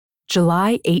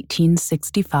July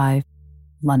 1865,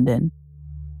 London.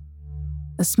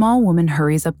 A small woman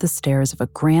hurries up the stairs of a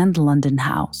grand London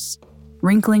house,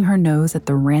 wrinkling her nose at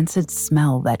the rancid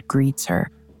smell that greets her.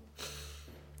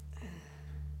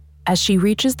 As she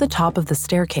reaches the top of the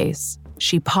staircase,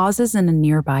 she pauses in a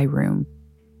nearby room.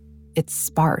 It's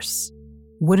sparse.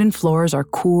 Wooden floors are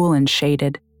cool and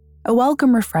shaded, a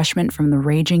welcome refreshment from the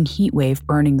raging heat wave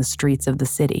burning the streets of the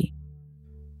city.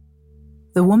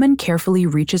 The woman carefully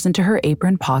reaches into her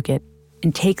apron pocket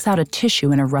and takes out a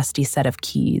tissue and a rusty set of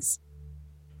keys.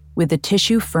 With the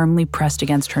tissue firmly pressed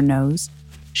against her nose,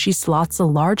 she slots a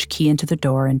large key into the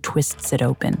door and twists it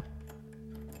open.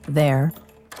 There,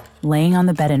 laying on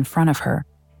the bed in front of her,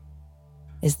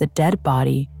 is the dead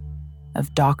body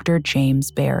of Dr.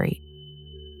 James Barry.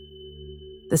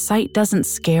 The sight doesn't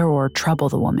scare or trouble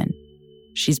the woman.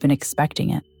 She's been expecting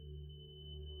it.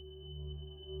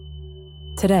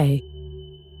 Today,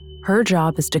 her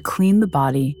job is to clean the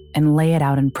body and lay it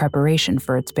out in preparation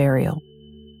for its burial.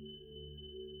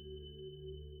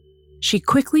 She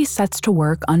quickly sets to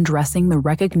work undressing the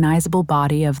recognizable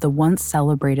body of the once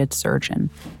celebrated surgeon,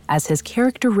 as his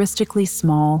characteristically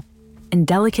small and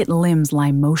delicate limbs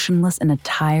lie motionless in a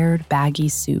tired, baggy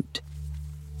suit.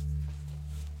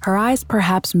 Her eyes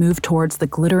perhaps move towards the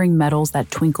glittering metals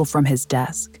that twinkle from his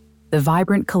desk, the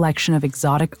vibrant collection of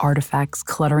exotic artifacts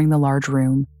cluttering the large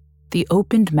room, the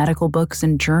opened medical books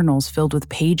and journals filled with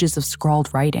pages of scrawled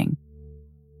writing.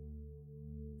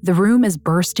 The room is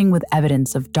bursting with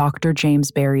evidence of Dr.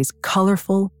 James Barry's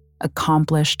colorful,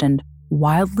 accomplished, and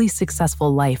wildly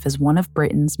successful life as one of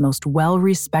Britain's most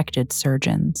well-respected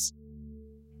surgeons.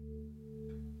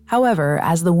 However,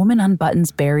 as the woman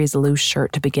unbuttons Barry's loose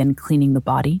shirt to begin cleaning the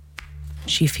body,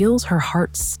 she feels her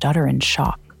heart stutter in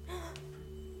shock.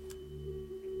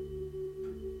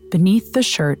 Beneath the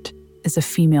shirt is a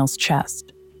female's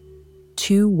chest.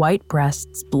 2 white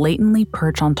breasts blatantly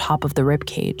perch on top of the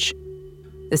ribcage.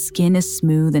 The skin is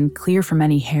smooth and clear from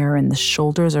any hair, and the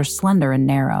shoulders are slender and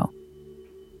narrow.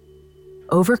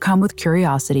 Overcome with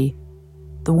curiosity,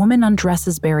 the woman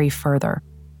undresses Barry further,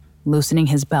 loosening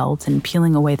his belt and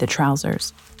peeling away the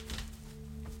trousers.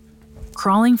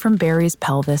 Crawling from Barry's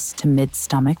pelvis to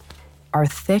mid-stomach are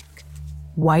thick,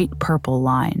 white-purple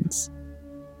lines.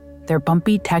 Their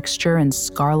bumpy texture and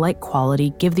scar-like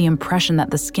quality give the impression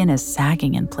that the skin is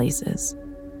sagging in places.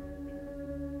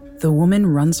 The woman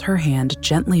runs her hand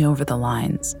gently over the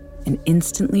lines and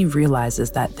instantly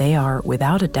realizes that they are,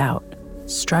 without a doubt,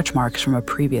 stretch marks from a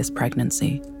previous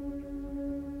pregnancy.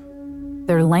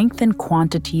 Their length and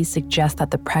quantity suggest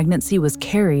that the pregnancy was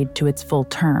carried to its full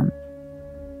term.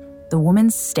 The woman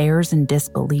stares in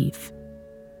disbelief.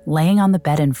 Laying on the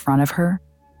bed in front of her,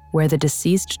 where the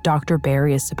deceased Dr.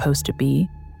 Barry is supposed to be,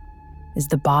 is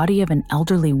the body of an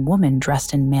elderly woman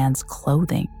dressed in man's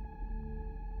clothing.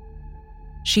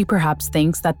 She perhaps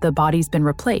thinks that the body's been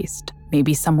replaced,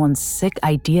 maybe someone's sick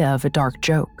idea of a dark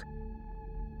joke.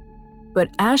 But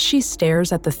as she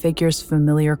stares at the figure's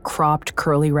familiar cropped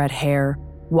curly red hair,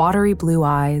 watery blue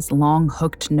eyes, long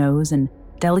hooked nose, and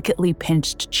delicately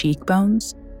pinched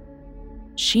cheekbones,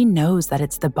 she knows that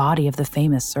it's the body of the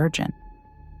famous surgeon.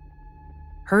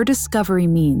 Her discovery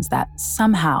means that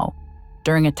somehow,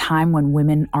 during a time when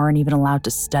women aren't even allowed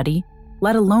to study,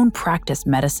 let alone practice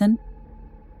medicine,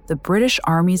 the British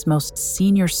Army's most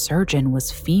senior surgeon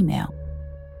was female.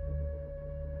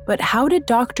 But how did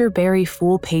Dr. Barry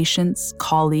fool patients,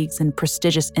 colleagues, and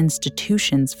prestigious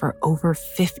institutions for over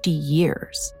 50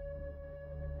 years?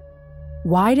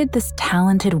 Why did this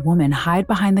talented woman hide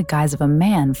behind the guise of a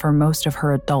man for most of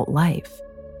her adult life?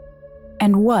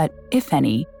 And what, if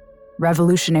any,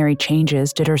 revolutionary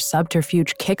changes did her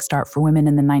subterfuge kickstart for women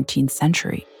in the 19th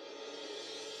century?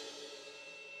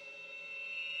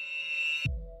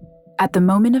 At the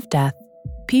moment of death,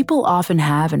 people often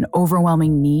have an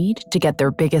overwhelming need to get their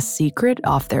biggest secret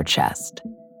off their chest.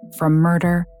 From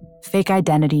murder, fake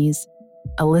identities,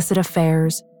 illicit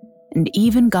affairs, and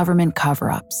even government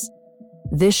cover-ups,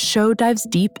 this show dives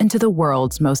deep into the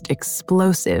world's most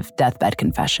explosive deathbed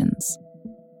confessions.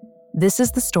 This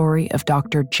is the story of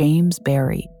Dr. James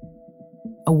Barry,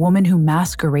 a woman who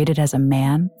masqueraded as a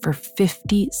man for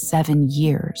 57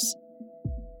 years.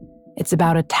 It's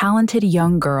about a talented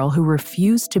young girl who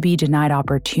refused to be denied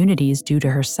opportunities due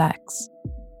to her sex.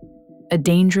 A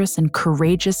dangerous and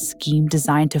courageous scheme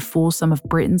designed to fool some of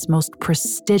Britain's most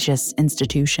prestigious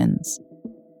institutions.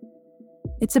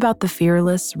 It's about the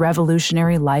fearless,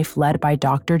 revolutionary life led by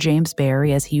Dr. James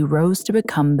Barry as he rose to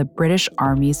become the British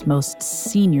Army's most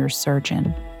senior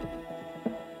surgeon.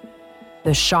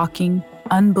 The shocking,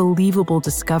 unbelievable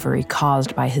discovery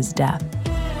caused by his death.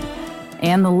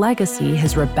 and the legacy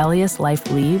his rebellious life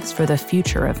leaves for the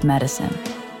future of medicine.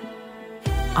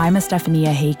 I'm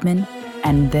Estefania Hageman,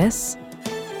 and this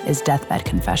is Deathbed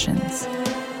Confessions.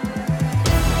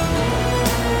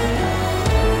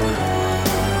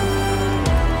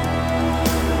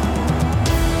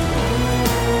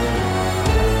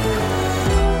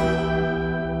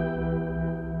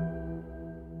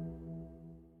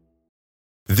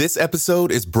 This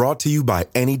episode is brought to you by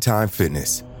Anytime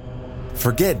Fitness.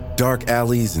 Forget dark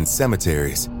alleys and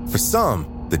cemeteries. For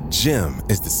some, the gym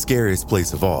is the scariest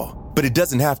place of all, but it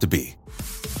doesn't have to be.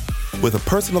 With a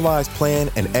personalized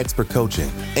plan and expert coaching,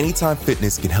 Anytime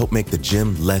Fitness can help make the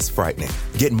gym less frightening.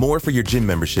 Get more for your gym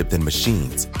membership than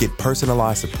machines. Get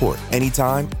personalized support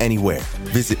anytime, anywhere.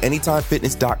 Visit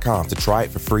AnytimeFitness.com to try it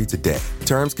for free today.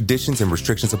 Terms, conditions, and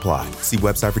restrictions apply. See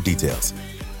website for details.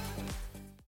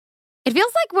 It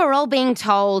feels like we're all being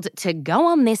told to go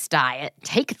on this diet,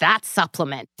 take that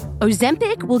supplement.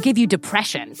 Ozempic will give you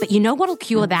depression, but you know what'll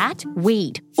cure that?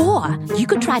 Weed. Or you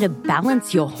could try to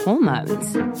balance your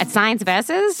hormones. At Science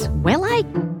Versus, we're like,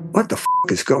 what the f***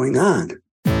 is going on?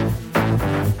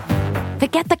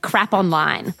 Forget the crap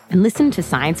online and listen to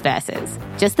Science Versus.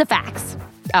 Just the facts.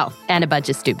 Oh, and a bunch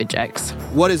of stupid jokes.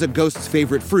 What is a ghost's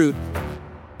favorite fruit?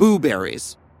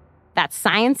 Blueberries. That's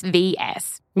Science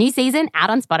VS. New season out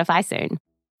on Spotify soon.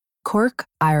 Cork,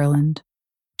 Ireland.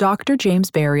 Dr.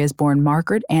 James Barry is born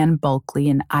Margaret Ann Bulkley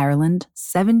in Ireland,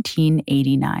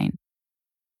 1789.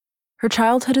 Her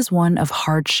childhood is one of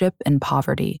hardship and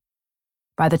poverty.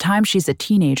 By the time she's a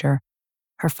teenager,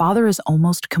 her father is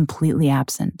almost completely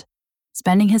absent,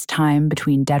 spending his time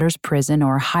between debtor's prison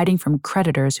or hiding from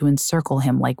creditors who encircle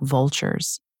him like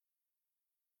vultures.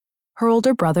 Her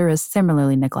older brother is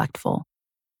similarly neglectful.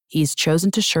 He's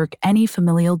chosen to shirk any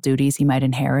familial duties he might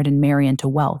inherit and marry into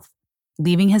wealth,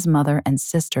 leaving his mother and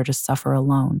sister to suffer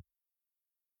alone.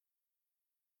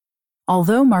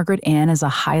 Although Margaret Ann is a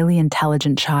highly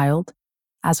intelligent child,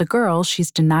 as a girl,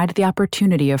 she's denied the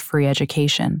opportunity of free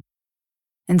education.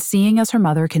 And seeing as her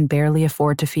mother can barely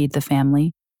afford to feed the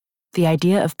family, the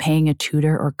idea of paying a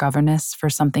tutor or governess for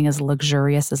something as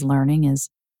luxurious as learning is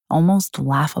almost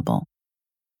laughable.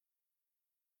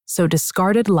 So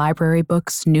discarded library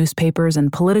books, newspapers,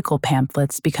 and political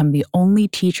pamphlets become the only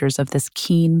teachers of this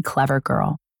keen, clever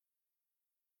girl.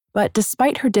 But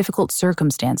despite her difficult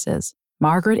circumstances,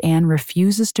 Margaret Ann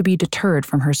refuses to be deterred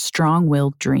from her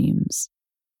strong-willed dreams.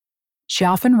 She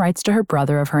often writes to her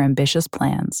brother of her ambitious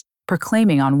plans,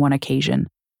 proclaiming on one occasion,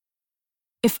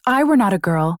 "If I were not a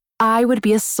girl, I would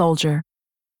be a soldier."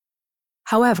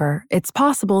 However, it's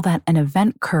possible that an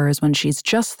event occurs when she's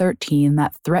just 13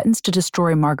 that threatens to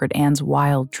destroy Margaret Ann's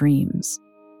wild dreams.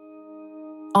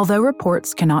 Although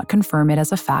reports cannot confirm it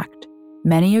as a fact,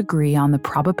 many agree on the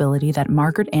probability that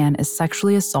Margaret Ann is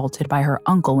sexually assaulted by her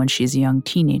uncle when she's a young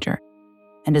teenager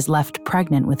and is left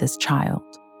pregnant with his child.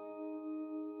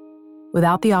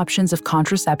 Without the options of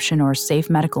contraception or safe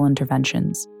medical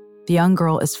interventions, the young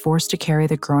girl is forced to carry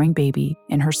the growing baby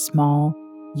in her small,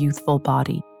 youthful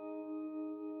body.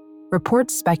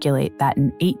 Reports speculate that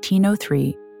in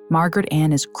 1803, Margaret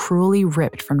Ann is cruelly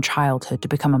ripped from childhood to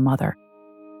become a mother.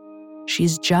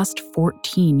 She's just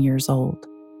 14 years old.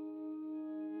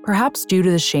 Perhaps due to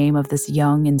the shame of this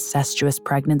young, incestuous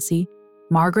pregnancy,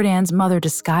 Margaret Ann's mother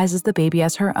disguises the baby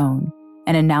as her own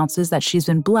and announces that she's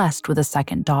been blessed with a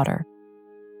second daughter.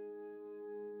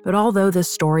 But although this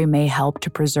story may help to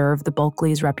preserve the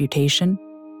Bulkleys' reputation,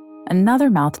 another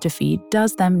mouth to feed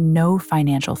does them no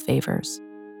financial favors.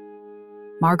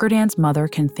 Margaret Ann's mother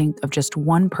can think of just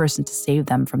one person to save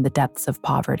them from the depths of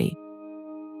poverty: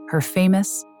 her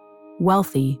famous,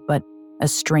 wealthy, but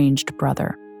estranged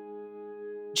brother,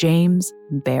 James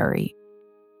Barry.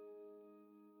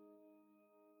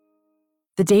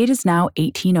 The date is now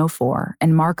 1804,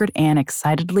 and Margaret Ann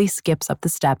excitedly skips up the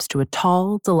steps to a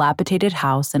tall, dilapidated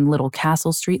house in Little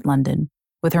Castle Street, London,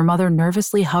 with her mother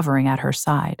nervously hovering at her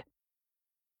side.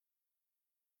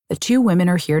 The two women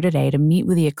are here today to meet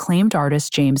with the acclaimed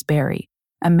artist James Barry,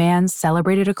 a man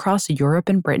celebrated across Europe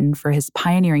and Britain for his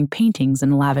pioneering paintings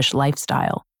and lavish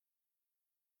lifestyle.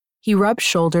 He rubs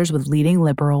shoulders with leading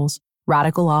liberals,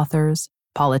 radical authors,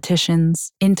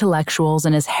 politicians, intellectuals,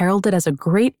 and is heralded as a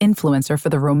great influencer for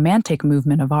the Romantic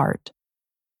movement of art.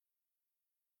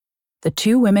 The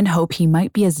two women hope he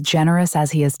might be as generous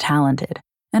as he is talented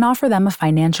and offer them a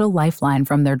financial lifeline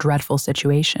from their dreadful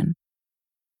situation.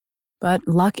 But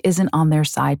luck isn't on their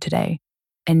side today,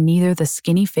 and neither the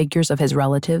skinny figures of his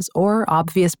relatives or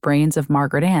obvious brains of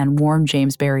Margaret Ann warm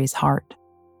James Barry's heart.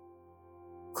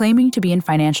 Claiming to be in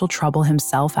financial trouble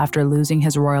himself after losing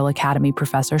his Royal Academy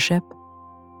professorship,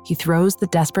 he throws the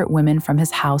desperate women from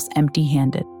his house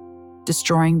empty-handed,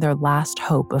 destroying their last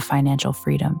hope of financial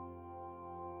freedom.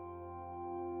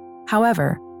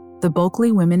 However, the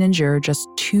Bulkley women endure just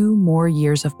 2 more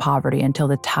years of poverty until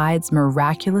the tides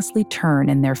miraculously turn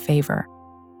in their favor.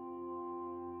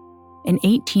 In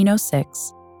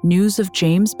 1806, news of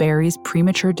James Barrie's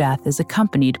premature death is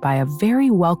accompanied by a very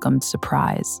welcomed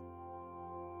surprise.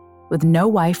 With no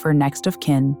wife or next of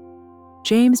kin,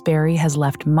 James Barrie has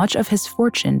left much of his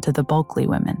fortune to the Bulkley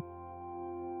women.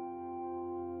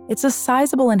 It's a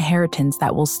sizable inheritance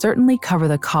that will certainly cover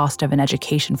the cost of an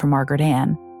education for Margaret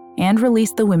Ann and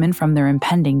release the women from their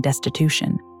impending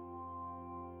destitution.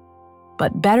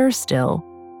 But better still,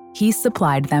 he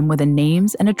supplied them with the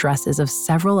names and addresses of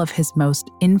several of his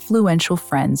most influential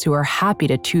friends who are happy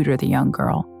to tutor the young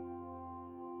girl.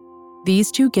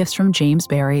 These 2 gifts from James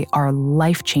Barrie are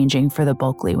life-changing for the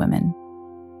Bulkley women.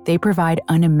 They provide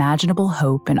unimaginable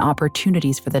hope and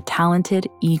opportunities for the talented,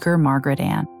 eager Margaret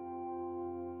Ann.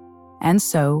 And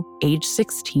so, age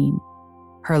 16,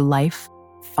 her life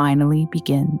finally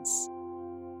begins.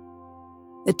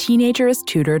 The teenager is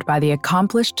tutored by the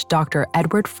accomplished Dr.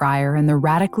 Edward Fryer and the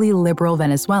radically liberal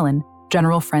Venezuelan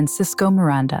General Francisco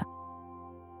Miranda.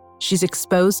 She's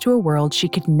exposed to a world she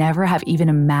could never have even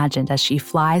imagined as she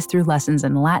flies through lessons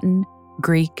in Latin,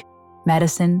 Greek,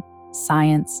 medicine,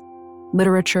 science,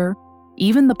 literature,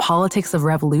 even the politics of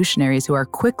revolutionaries who are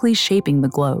quickly shaping the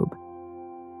globe.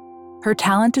 Her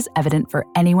talent is evident for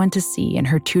anyone to see, and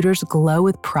her tutors glow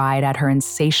with pride at her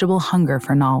insatiable hunger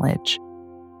for knowledge.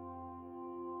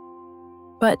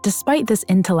 But despite this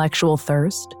intellectual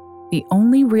thirst, the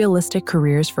only realistic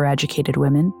careers for educated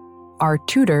women are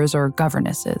tutors or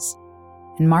governesses,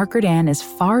 and Margaret Ann is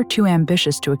far too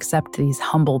ambitious to accept these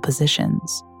humble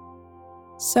positions.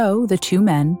 So the 2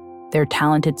 men, their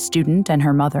talented student and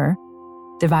her mother,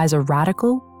 devise a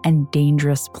radical and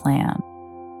dangerous plan.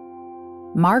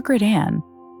 Margaret Ann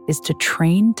is to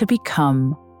train to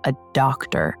become a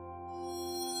doctor.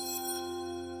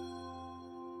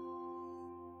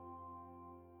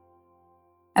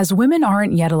 As women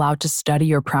aren't yet allowed to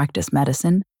study or practice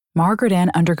medicine, Margaret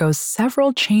Ann undergoes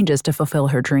several changes to fulfill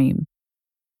her dream.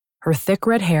 Her thick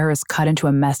red hair is cut into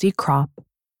a messy crop,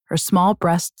 her small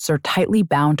breasts are tightly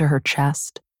bound to her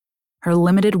chest, her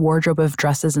limited wardrobe of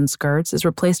dresses and skirts is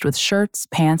replaced with shirts,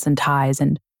 pants, and ties,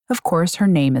 and, of course, her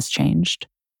name is changed.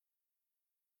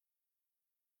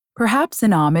 Perhaps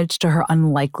in homage to her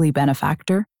unlikely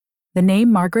benefactor, the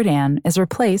name Margaret Ann is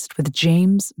replaced with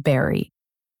James Barrie.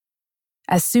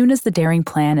 As soon as the daring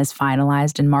plan is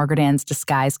finalized and Margaret Ann's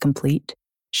disguise complete,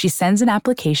 she sends an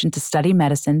application to study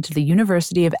medicine to the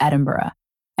University of Edinburgh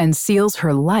and seals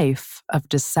her life of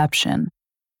deception.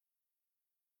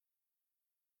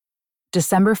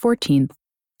 December 14th,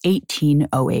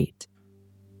 1808.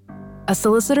 A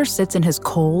solicitor sits in his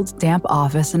cold, damp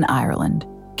office in Ireland,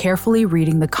 carefully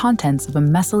reading the contents of a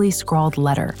messily scrawled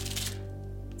letter.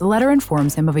 The letter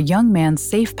informs him of a young man's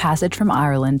safe passage from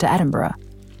Ireland to Edinburgh.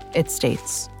 It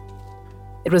states,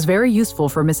 "It was very useful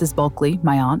for Mrs. Bulkley,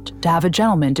 my aunt, to have a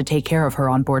gentleman to take care of her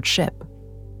on board ship."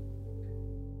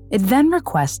 It then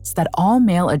requests that all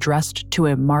mail addressed to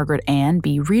a Margaret Ann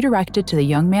be redirected to the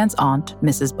young man's aunt,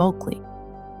 Mrs. Bulkley.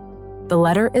 The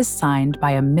letter is signed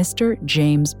by a Mr.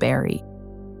 James Barrie.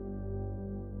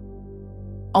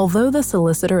 Although the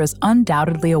solicitor is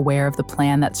undoubtedly aware of the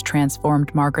plan that's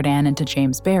transformed Margaret Ann into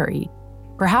James Barrie,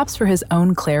 perhaps for his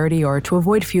own clarity or to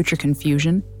avoid future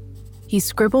confusion, he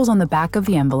scribbles on the back of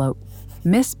the envelope,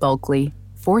 "Miss Bulkley,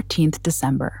 14th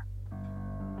December."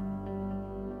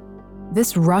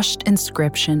 This rushed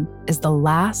inscription is the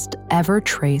last ever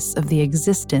trace of the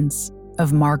existence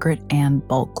of Margaret Ann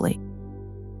Bulkley.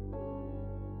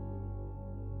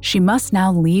 She must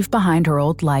now leave behind her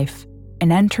old life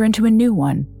and enter into a new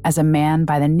one as a man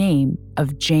by the name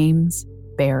of James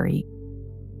Barrie.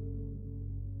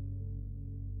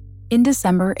 In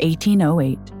December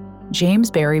 1808,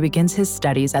 James Barrie begins his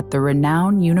studies at the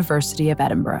renowned University of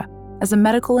Edinburgh as a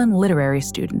medical and literary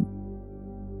student.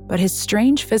 But his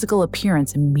strange physical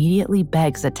appearance immediately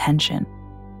begs attention.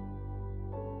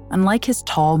 Unlike his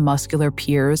tall, muscular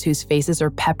peers whose faces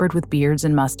are peppered with beards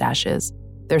and mustaches,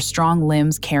 their strong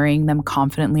limbs carrying them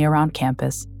confidently around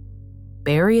campus,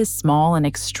 Barrie is small and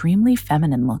extremely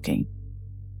feminine looking.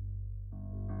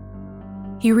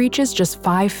 He reaches just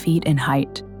 5 feet in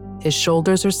height. His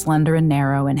shoulders are slender and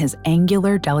narrow, and his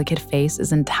angular, delicate face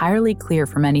is entirely clear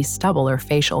from any stubble or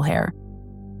facial hair.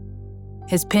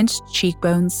 His pinched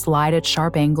cheekbones slide at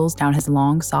sharp angles down his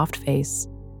long, soft face,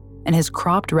 and his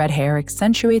cropped red hair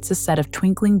accentuates a set of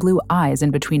twinkling blue eyes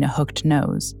in between a hooked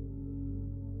nose.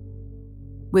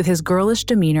 With his girlish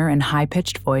demeanor and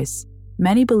high-pitched voice,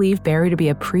 many believe Barrie to be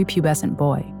a prepubescent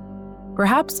boy.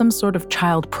 perhaps some sort of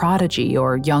child prodigy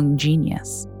or young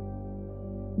genius.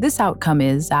 This outcome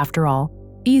is, after all,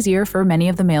 easier for many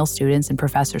of the male students and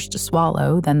professors to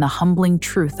swallow than the humbling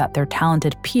truth that their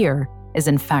talented peer is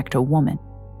in fact a woman.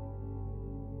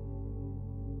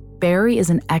 Barry is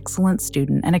an excellent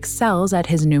student and excels at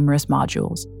his numerous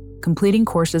modules, completing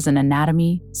courses in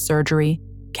anatomy, surgery,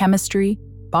 chemistry,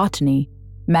 botany,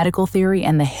 medical theory,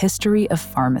 and the history of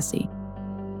pharmacy.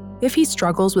 If he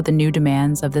struggles with the new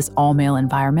demands of this all-male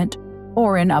environment,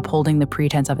 or in upholding the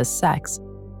pretense of his sex,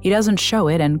 he doesn't show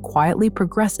it and quietly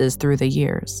progresses through the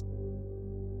years.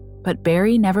 But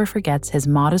Barry never forgets his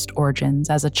modest origins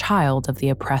as a child of the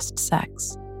oppressed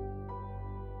sex.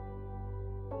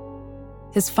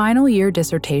 His final year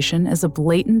dissertation is a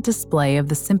blatant display of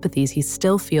the sympathies he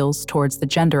still feels towards the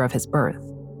gender of his birth,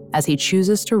 as he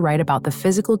chooses to write about the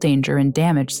physical danger and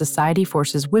damage society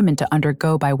forces women to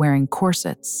undergo by wearing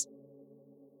corsets.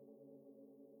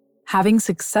 Having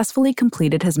successfully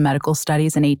completed his medical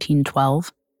studies in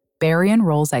 1812, Barry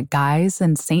enrolls at Guy's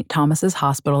and St. Thomas's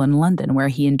Hospital in London, where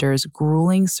he endures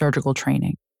grueling surgical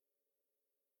training.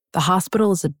 The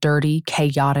hospital is a dirty,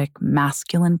 chaotic,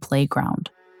 masculine playground.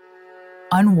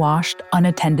 Unwashed,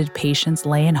 unattended patients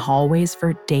lay in hallways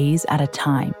for days at a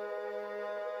time.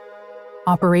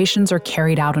 Operations are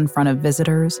carried out in front of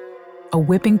visitors. A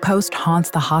whipping post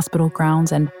haunts the hospital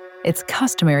grounds, and it's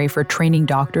customary for training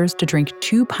doctors to drink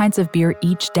 2 pints of beer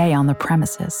each day on the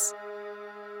premises.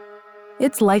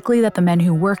 It's likely that the men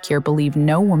who work here believe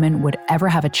no woman would ever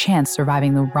have a chance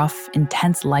surviving the rough,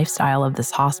 intense lifestyle of this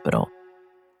hospital.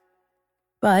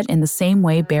 But in the same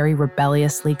way Barry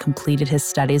rebelliously completed his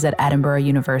studies at Edinburgh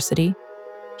University,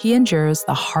 he endures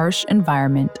the harsh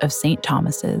environment of St.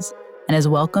 Thomas's and is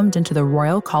welcomed into the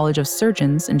Royal College of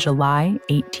Surgeons in July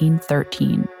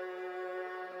 1813.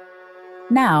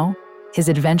 Now, his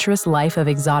adventurous life of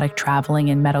exotic traveling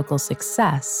and medical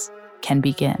success can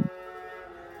begin.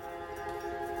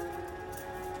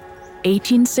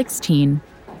 1816,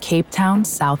 Cape Town,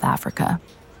 South Africa.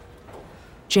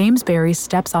 James Barry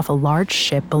steps off a large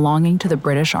ship belonging to the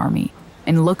British Army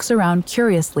and looks around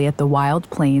curiously at the wild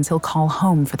plains he'll call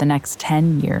home for the next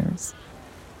 10 years.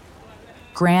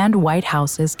 Grand white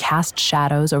houses cast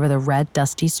shadows over the red,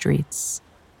 dusty streets.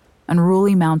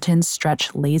 Unruly mountains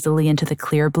stretch lazily into the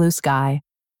clear blue sky.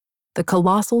 The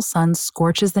colossal sun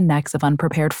scorches the necks of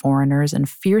unprepared foreigners, and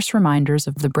fierce reminders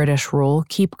of the British rule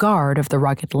keep guard of the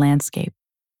rugged landscape.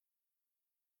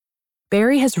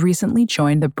 Barry has recently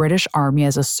joined the British Army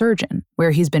as a surgeon,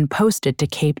 where he's been posted to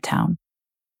Cape Town,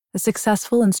 a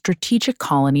successful and strategic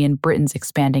colony in Britain's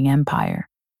expanding empire.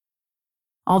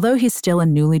 Although he's still a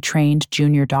newly trained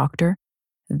junior doctor,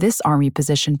 this Army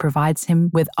position provides him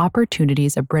with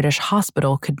opportunities a British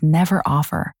hospital could never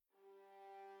offer.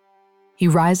 He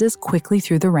rises quickly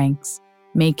through the ranks,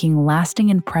 making lasting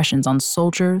impressions on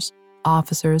soldiers,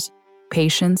 officers,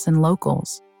 patients, and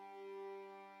locals.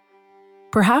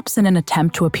 Perhaps in an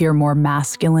attempt to appear more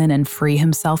masculine and free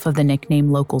himself of the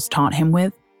nickname locals taunt him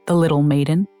with, the Little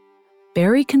Maiden,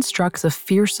 Barry constructs a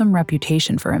fearsome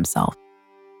reputation for himself.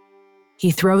 He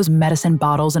throws medicine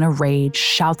bottles in a rage,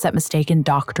 shouts at mistaken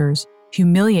doctors,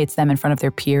 humiliates them in front of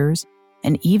their peers,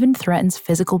 and even threatens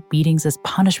physical beatings as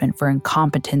punishment for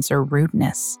incompetence or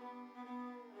rudeness.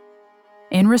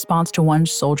 In response to one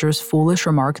soldier's foolish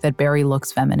remark that Barry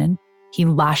looks feminine, he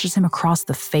lashes him across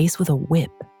the face with a whip.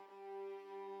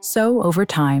 So, over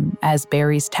time, as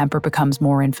Barry's temper becomes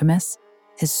more infamous,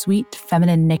 his sweet,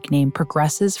 feminine nickname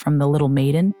progresses from the Little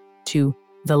Maiden to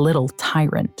the Little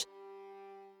Tyrant.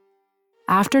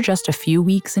 After just a few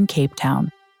weeks in Cape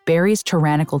Town, Barry's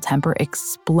tyrannical temper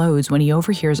explodes when he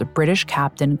overhears a British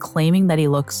captain claiming that he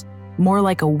looks more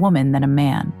like a woman than a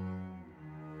man.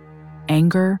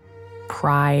 Anger,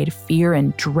 pride, fear,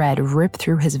 and dread rip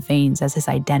through his veins as his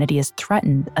identity is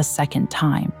threatened a second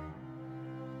time.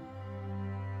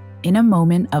 In a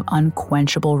moment of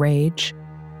unquenchable rage,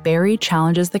 Barry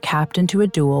challenges the captain to a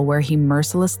duel where he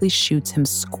mercilessly shoots him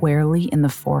squarely in the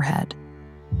forehead.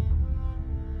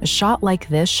 A shot like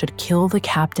this should kill the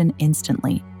captain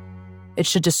instantly. It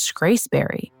should disgrace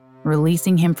Barry,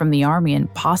 releasing him from the army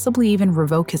and possibly even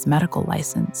revoke his medical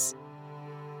license.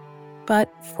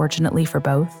 But fortunately for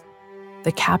both,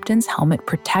 the captain's helmet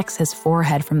protects his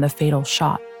forehead from the fatal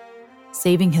shot,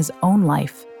 saving his own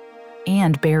life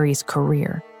and Barry's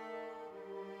career.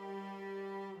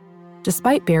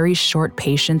 Despite Barry's short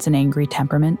patience and angry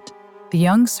temperament, the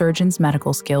young surgeon's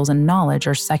medical skills and knowledge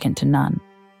are second to none.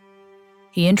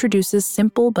 He introduces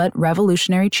simple but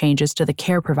revolutionary changes to the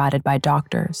care provided by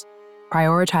doctors,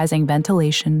 prioritizing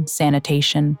ventilation,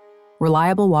 sanitation,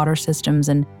 reliable water systems,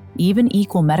 and even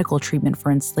equal medical treatment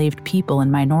for enslaved people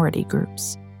and minority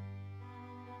groups.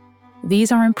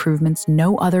 these are improvements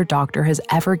no other doctor has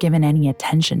ever given any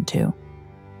attention to.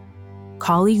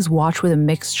 Colleagues watch with a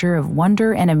mixture of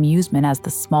wonder and amusement as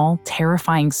the small,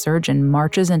 terrifying surgeon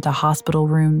marches into hospital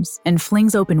rooms and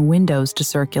flings open windows to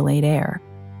circulate air.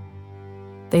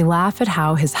 They laugh at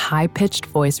how his high-pitched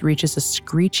voice reaches a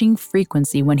screeching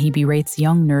frequency when he berates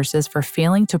young nurses for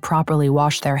failing to properly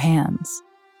wash their hands.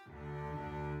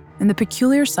 And the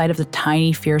peculiar sight of the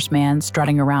tiny, fierce man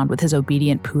strutting around with his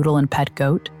obedient poodle and pet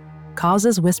goat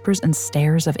causes whispers and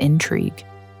stares of intrigue.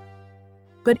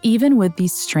 But even with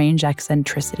these strange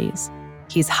eccentricities,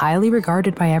 he's highly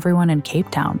regarded by everyone in Cape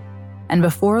Town, and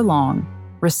before long,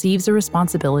 receives a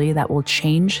responsibility that will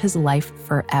change his life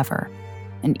forever,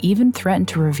 and even threaten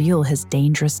to reveal his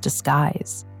dangerous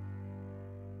disguise.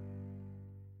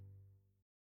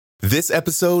 This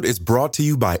episode is brought to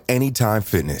you by Anytime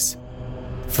Fitness.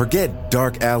 Forget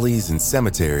dark alleys and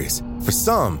cemeteries. For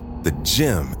some, the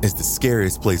gym is the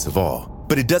scariest place of all,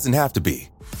 but it doesn't have to be.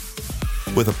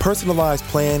 With a personalized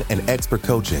plan and expert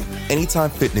coaching, Anytime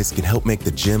Fitness can help make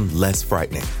the gym less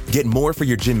frightening. Get more for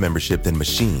your gym membership than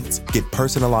machines. Get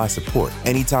personalized support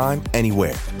anytime,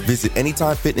 anywhere. Visit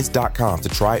AnytimeFitness.com to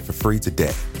try it for free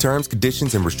today. Terms,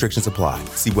 conditions, and restrictions apply.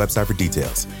 See website for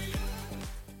details.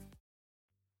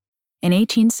 In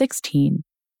 1816,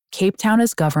 Cape Town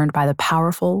is governed by the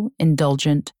powerful,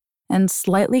 indulgent, and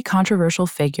slightly controversial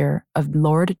figure of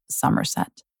Lord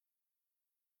Somerset.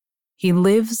 He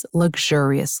lives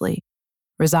luxuriously,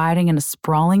 residing in a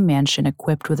sprawling mansion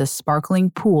equipped with a sparkling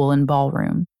pool and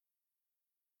ballroom.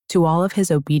 To all of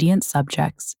his obedient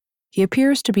subjects, he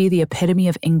appears to be the epitome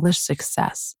of English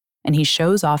success, and he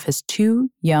shows off his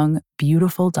 2 young,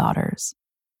 beautiful daughters.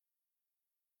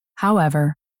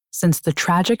 However, since the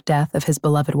tragic death of his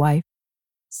beloved wife,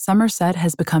 Somerset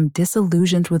has become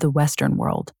disillusioned with the Western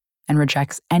world and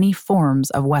rejects any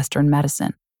forms of Western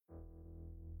medicine.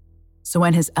 So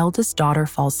when his eldest daughter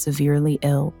falls severely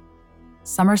ill,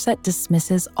 Somerset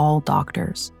dismisses all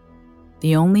doctors.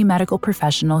 The only medical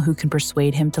professional who can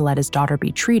persuade him to let his daughter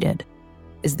be treated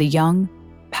is the young,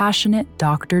 passionate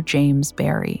Dr. James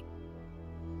Barry.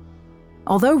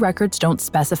 Although records don't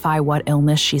specify what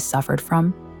illness she suffered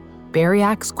from, Barry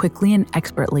acts quickly and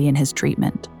expertly in his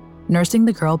treatment, nursing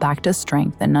the girl back to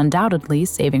strength and undoubtedly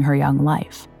saving her young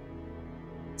life.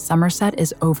 Somerset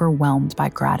is overwhelmed by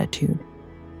gratitude.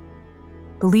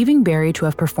 Believing Barry to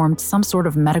have performed some sort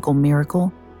of medical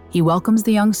miracle, he welcomes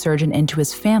the young surgeon into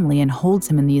his family and holds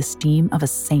him in the esteem of a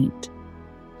saint.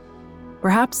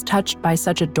 Perhaps touched by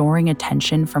such adoring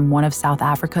attention from one of South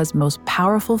Africa's most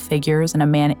powerful figures and a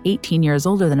man 18 years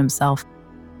older than himself,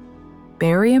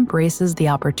 Barry embraces the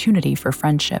opportunity for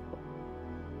friendship.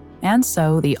 And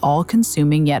so the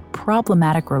all-consuming yet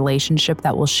problematic relationship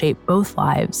that will shape both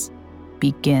lives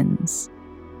begins.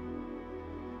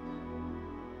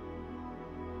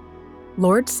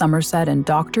 Lord Somerset and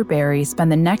Dr. Barry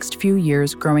spend the next few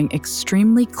years growing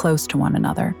extremely close to one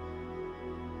another.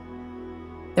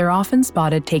 They're often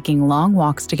spotted taking long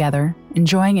walks together,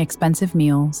 enjoying expensive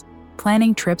meals,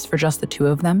 planning trips for just the two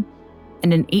of them,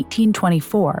 and in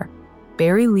 1824,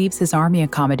 Barry leaves his army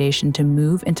accommodation to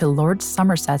move into Lord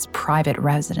Somerset's private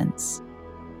residence.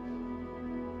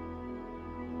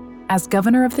 As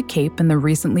governor of the Cape and the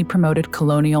recently promoted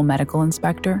colonial medical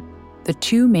inspector, the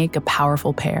two make a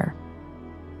powerful pair.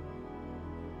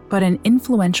 But an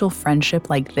influential friendship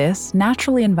like this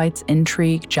naturally invites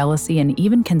intrigue, jealousy, and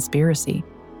even conspiracy,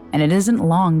 and it isn't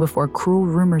long before cruel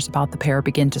rumors about the pair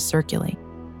begin to circulate.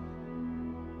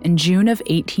 In June of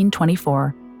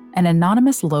 1824, an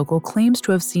anonymous local claims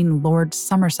to have seen Lord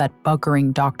Somerset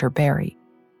buggering Dr. Barry.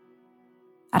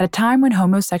 At a time when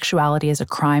homosexuality is a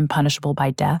crime punishable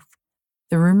by death,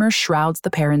 the rumor shrouds the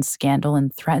pair in scandal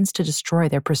and threatens to destroy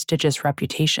their prestigious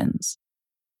reputations.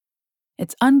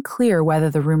 It's unclear whether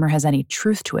the rumor has any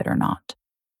truth to it or not.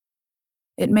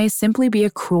 It may simply be a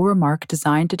cruel remark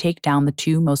designed to take down the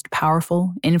two most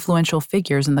powerful, influential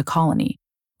figures in the colony,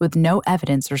 with no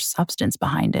evidence or substance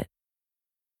behind it.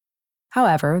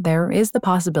 However, there is the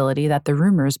possibility that the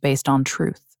rumor is based on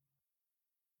truth.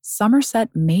 Somerset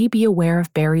may be aware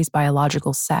of Barry's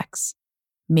biological sex,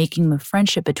 making the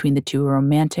friendship between the two a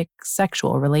romantic,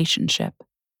 sexual relationship.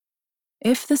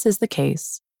 If this is the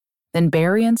case, then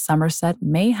Barry and Somerset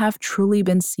may have truly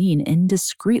been seen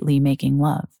indiscreetly making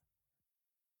love.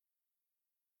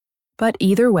 But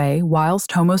either way,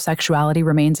 whilst homosexuality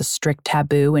remains a strict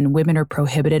taboo and women are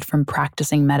prohibited from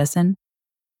practicing medicine,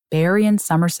 Barry and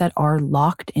Somerset are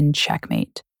locked in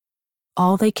checkmate.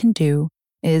 All they can do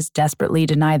is desperately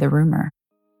deny the rumor.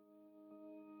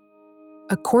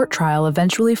 A court trial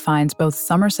eventually finds both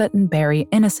Somerset and Barry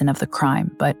innocent of the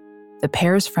crime, but the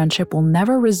pair's friendship will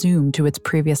never resume to its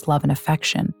previous love and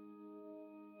affection.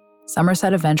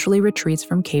 Somerset eventually retreats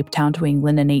from Cape Town to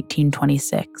England in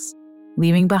 1826,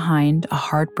 leaving behind a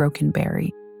heartbroken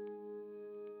Barry.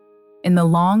 In the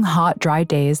long, hot, dry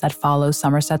days that follow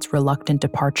Somerset's reluctant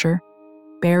departure,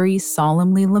 Barry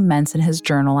solemnly laments in his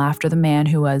journal after the man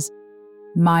who was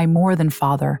my more than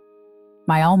father,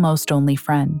 my almost only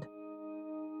friend.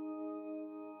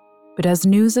 But as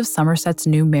news of Somerset's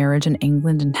new marriage in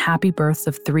England and happy births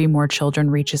of 3 more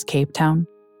children reaches Cape Town,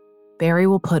 Barry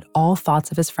will put all thoughts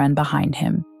of his friend behind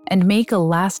him and make a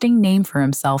lasting name for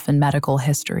himself in medical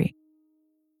history.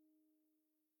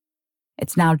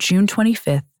 It's now June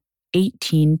 25th,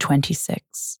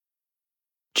 1826.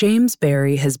 James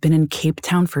Barry has been in Cape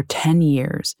Town for 10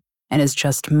 years and is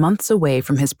just months away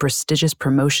from his prestigious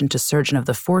promotion to Surgeon of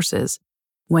the Forces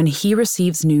when he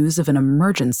receives news of an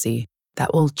emergency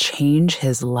that will change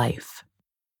his life.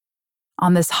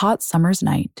 On this hot summer's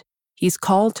night, he's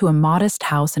called to a modest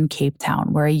house in Cape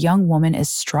Town where a young woman is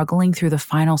struggling through the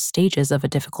final stages of a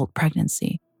difficult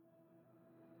pregnancy.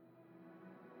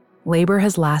 Labor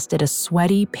has lasted a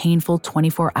sweaty, painful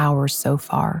 24 hours so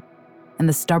far, and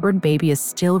the stubborn baby is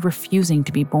still refusing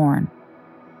to be born.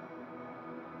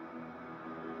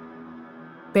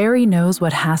 Barry knows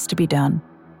what has to be done.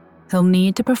 He'll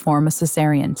need to perform a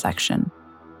cesarean section.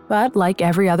 But like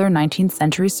every other 19th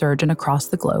century surgeon across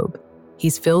the globe,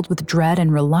 he's filled with dread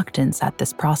and reluctance at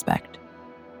this prospect.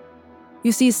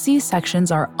 You see,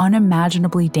 C-sections are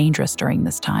unimaginably dangerous during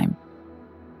this time.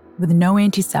 With no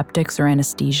antiseptics or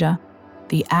anesthesia,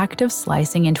 the act of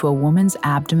slicing into a woman's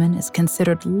abdomen is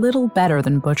considered little better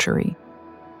than butchery.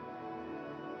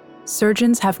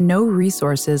 Surgeons have no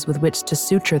resources with which to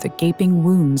suture the gaping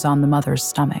wounds on the mother's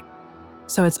stomach,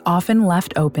 so it's often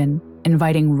left open,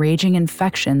 inviting raging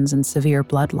infections and severe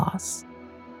blood loss.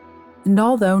 And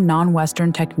although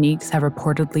non-Western techniques have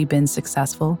reportedly been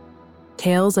successful,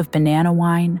 tales of banana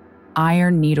wine,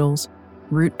 iron needles,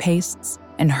 root pastes,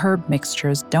 and herb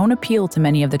mixtures don't appeal to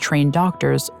many of the trained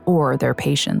doctors or their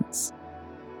patients.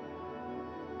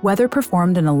 Whether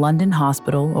performed in a London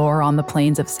hospital or on the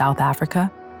plains of South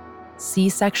Africa,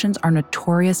 C-sections are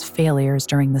notorious failures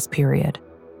during this period.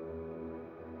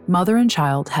 Mother and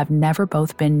child have never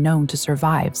both been known to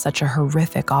survive such a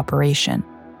horrific operation.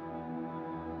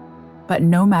 But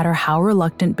no matter how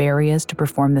reluctant Barry is to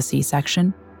perform the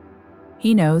C-section,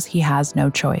 he knows he has no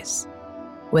choice.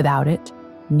 Without it,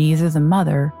 neither the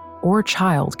mother or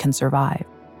child can survive.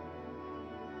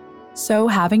 So,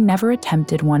 having never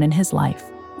attempted one in his life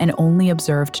and only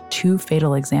observed 2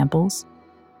 fatal examples,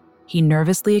 he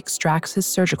nervously extracts his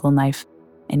surgical knife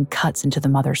and cuts into the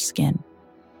mother's skin.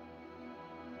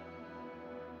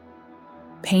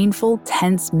 Painful,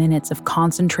 tense minutes of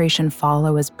concentration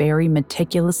follow as Barry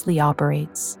meticulously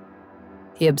operates.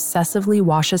 He obsessively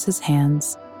washes his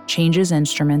hands, changes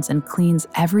instruments, and cleans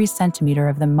every centimeter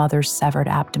of the mother's severed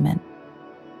abdomen.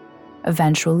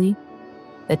 Eventually,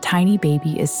 the tiny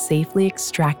baby is safely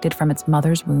extracted from its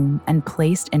mother's womb and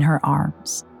placed in her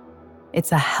arms.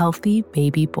 It's a healthy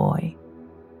baby boy.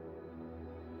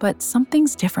 But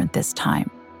something's different this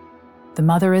time. The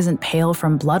mother isn't pale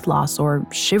from blood loss or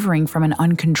shivering from an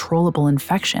uncontrollable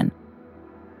infection.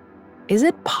 Is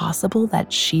it possible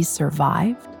that she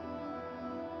survived?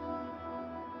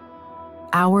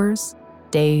 Hours,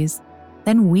 days,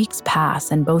 then weeks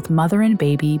pass and both mother and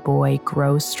baby boy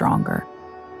grow stronger.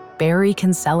 Barry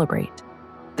can celebrate.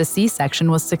 The C-section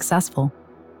was successful.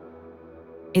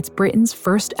 It's Britain's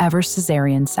first ever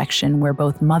cesarean section where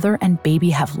both mother and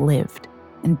baby have lived,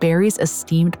 and Barry's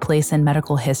esteemed place in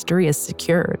medical history is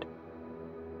secured.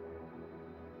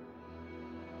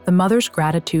 The mother's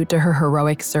gratitude to her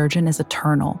heroic surgeon is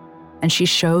eternal, and she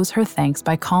shows her thanks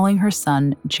by calling her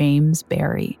son James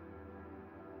Barry.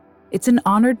 It's an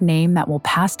honored name that will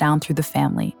pass down through the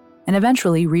family and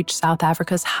eventually reach South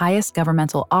Africa's highest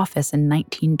governmental office in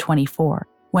 1924,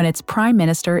 when its prime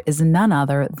minister is none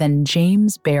other than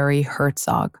James Barry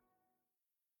Hertzog.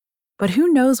 But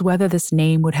who knows whether this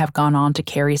name would have gone on to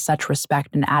carry such respect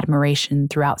and admiration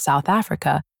throughout South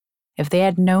Africa if they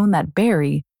had known that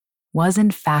Barry was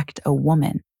in fact a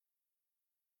woman.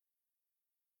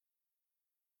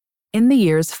 In the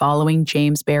years following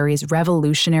James Barry's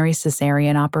revolutionary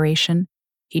cesarean operation,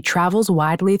 he travels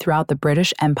widely throughout the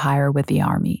British Empire with the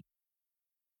army.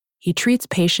 He treats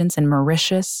patients in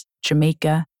Mauritius,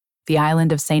 Jamaica, the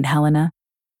island of St. Helena,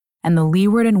 and the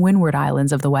Leeward and Windward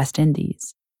Islands of the West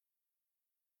Indies.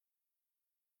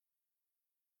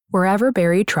 Wherever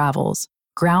Barry travels,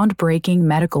 groundbreaking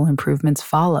medical improvements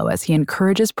follow as he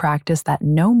encourages practice that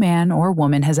no man or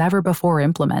woman has ever before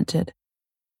implemented.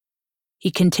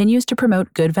 He continues to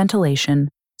promote good ventilation,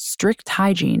 strict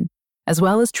hygiene, as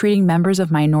well as treating members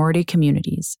of minority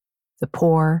communities, the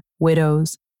poor,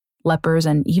 widows, lepers,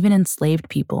 and even enslaved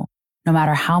people, no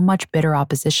matter how much bitter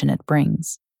opposition it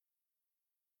brings.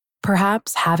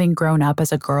 Perhaps having grown up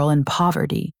as a girl in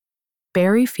poverty,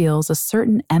 Barry feels a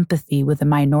certain empathy with the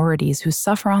minorities who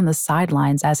suffer on the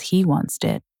sidelines as he once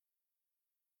did.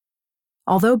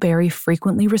 Although Barry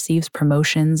frequently receives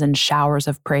promotions and showers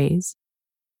of praise,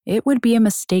 it would be a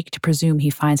mistake to presume he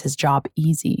finds his job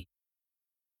easy.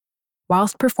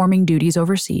 Whilst performing duties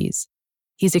overseas,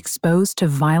 he's exposed to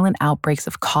violent outbreaks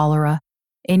of cholera,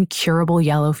 incurable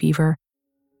yellow fever,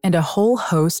 and a whole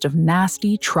host of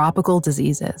nasty tropical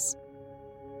diseases.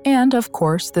 And, of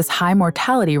course, this high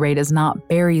mortality rate is not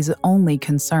Barry's only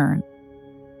concern.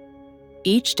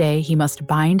 Each day he must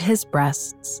bind his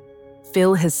breasts,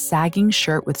 fill his sagging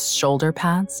shirt with shoulder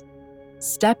pads,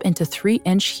 step into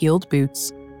 3-inch heeled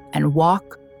boots, and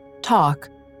walk, talk,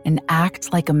 and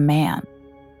act like a man.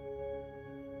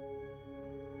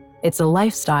 It's a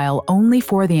lifestyle only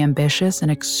for the ambitious and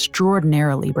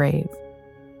extraordinarily brave.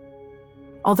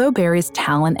 Although Barry's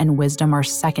talent and wisdom are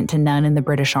second to none in the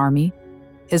British Army,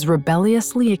 his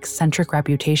rebelliously eccentric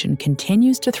reputation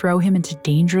continues to throw him into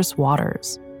dangerous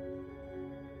waters.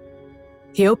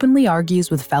 He openly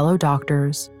argues with fellow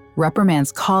doctors,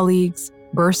 reprimands colleagues,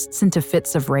 bursts into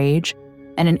fits of rage,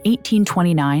 and in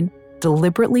 1829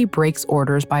 deliberately breaks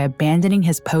orders by abandoning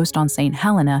his post on St.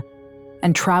 Helena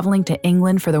and traveling to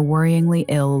England for the worryingly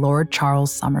ill Lord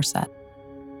Charles Somerset.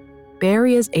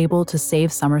 Barry is able to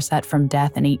save Somerset from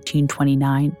death in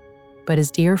 1829, but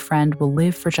his dear friend will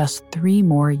live for just 3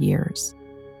 more years.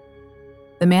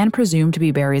 The man presumed to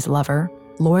be Barry's lover,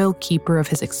 loyal keeper of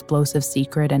his explosive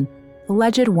secret, and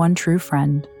alleged one true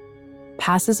friend,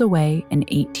 passes away in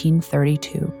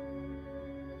 1832,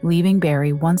 leaving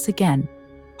Barry once again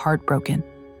heartbroken.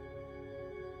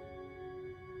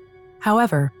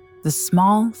 However, the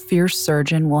small, fierce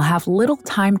surgeon will have little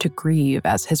time to grieve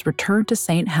as his return to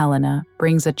St. Helena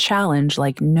brings a challenge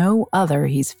like no other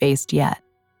he's faced yet.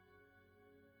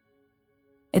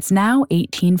 It's now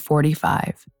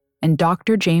 1845, and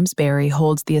Dr. James Barry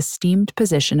holds the esteemed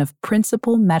position of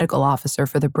Principal Medical Officer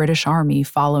for the British Army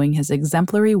following his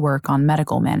exemplary work on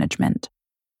medical management.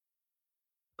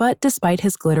 But despite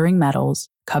his glittering medals,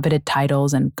 coveted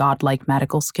titles, and godlike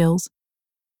medical skills,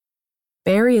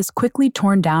 Barry is quickly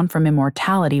torn down from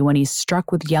immortality when he's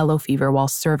struck with yellow fever while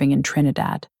serving in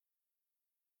Trinidad.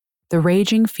 The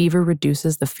raging fever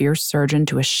reduces the fierce surgeon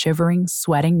to a shivering,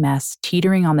 sweating mess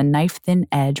teetering on the knife-thin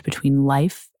edge between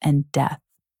life and death.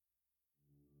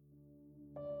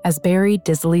 As Barry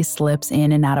dizzily slips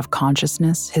in and out of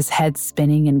consciousness, his head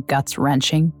spinning and guts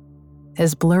wrenching,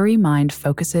 his blurry mind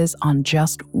focuses on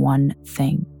just one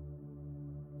thing: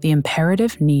 the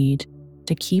imperative need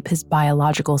to keep his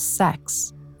biological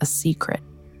sex a secret.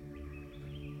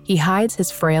 He hides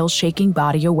his frail, shaking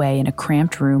body away in a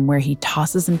cramped room where he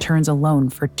tosses and turns alone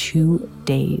for 2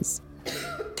 days,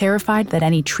 terrified that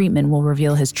any treatment will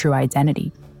reveal his true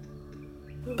identity.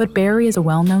 But Barry is a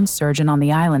well-known surgeon on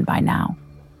the island by now,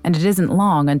 and it isn't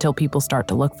long until people start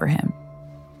to look for him.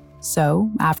 So,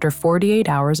 after 48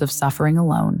 hours of suffering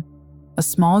alone, a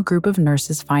small group of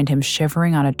nurses find him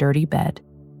shivering on a dirty bed,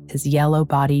 his yellow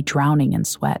body drowning in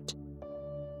sweat.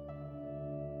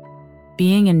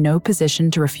 Being in no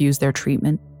position to refuse their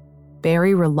treatment,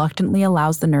 Barry reluctantly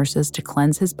allows the nurses to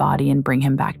cleanse his body and bring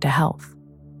him back to health.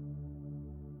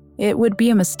 It would be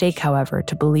a mistake, however,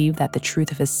 to believe that the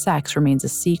truth of his sex remains a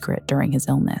secret during his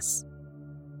illness.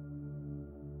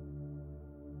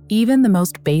 Even the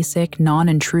most basic,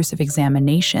 non-intrusive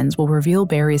examinations will reveal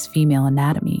Barry's female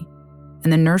anatomy,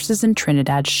 and the nurses in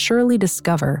Trinidad surely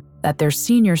discover that their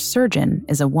senior surgeon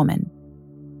is a woman.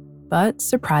 But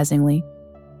surprisingly,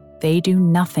 they do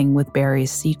nothing with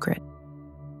Barry's secret.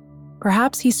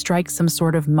 Perhaps he strikes some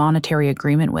sort of monetary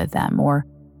agreement with them, or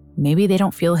maybe they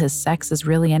don't feel his sex is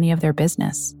really any of their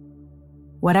business.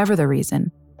 Whatever the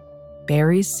reason,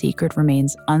 Barry's secret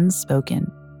remains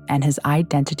unspoken and his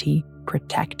identity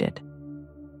protected.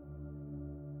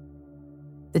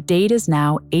 The date is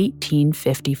now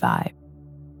 1855.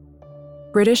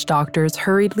 British doctors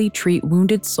hurriedly treat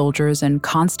wounded soldiers in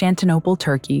Constantinople,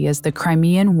 Turkey, as the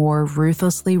Crimean War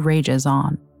ruthlessly rages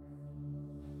on.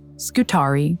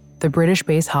 Scutari, the British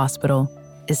base hospital,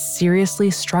 is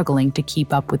seriously struggling to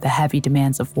keep up with the heavy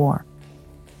demands of war.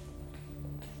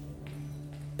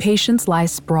 Patients lie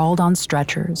sprawled on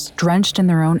stretchers, drenched in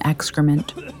their own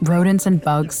excrement. Rodents and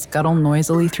bugs scuttle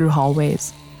noisily through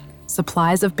hallways.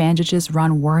 Supplies of bandages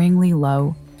run worryingly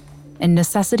low, and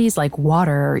necessities like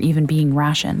water are even being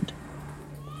rationed.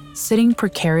 Sitting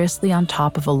precariously on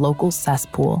top of a local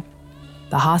cesspool,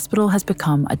 the hospital has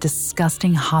become a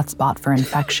disgusting hotspot for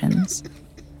infections.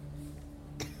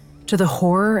 To the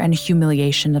horror and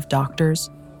humiliation of doctors,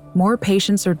 more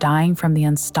patients are dying from the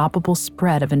unstoppable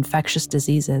spread of infectious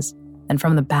diseases than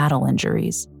from the battle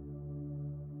injuries.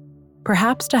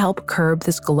 Perhaps to help curb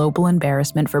this global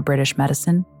embarrassment for British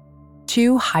medicine,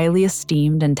 2 highly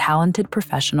esteemed and talented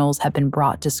professionals have been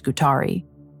brought to Scutari,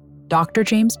 Dr.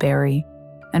 James Barry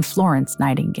and Florence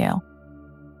Nightingale.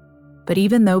 But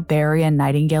even though Barry and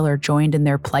Nightingale are joined in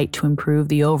their plight to improve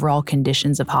the overall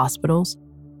conditions of hospitals,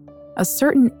 a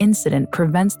certain incident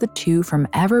prevents the two from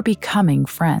ever becoming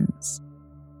friends.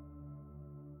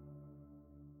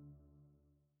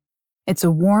 It's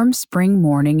a warm spring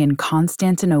morning in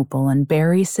Constantinople, and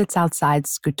Barry sits outside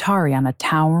Scutari on a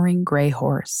towering gray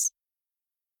horse.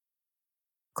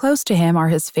 Close to him are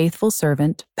his faithful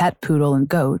servant, pet poodle, and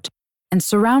goat, and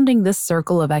surrounding this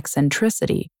circle of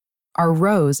eccentricity are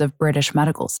rows of British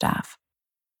medical staff.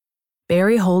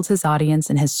 Barry holds his audience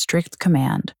in his strict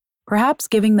command, perhaps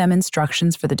giving them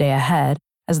instructions for the day ahead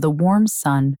as the warm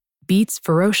sun beats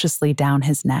ferociously down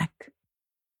his neck.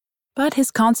 But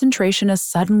his concentration is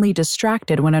suddenly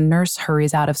distracted when a nurse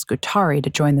hurries out of Scutari to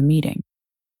join the meeting.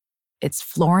 It's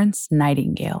Florence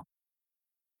Nightingale.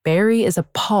 Barry is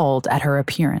appalled at her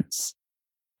appearance.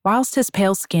 Whilst his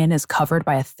pale skin is covered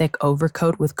by a thick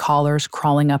overcoat with collars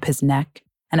crawling up his neck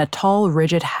and a tall,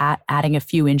 rigid hat adding a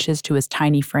few inches to his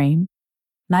tiny frame,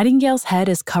 Nightingale's head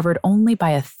is covered only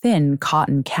by a thin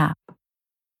cotton cap.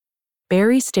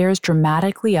 Barry stares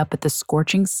dramatically up at the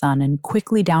scorching sun and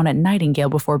quickly down at Nightingale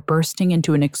before bursting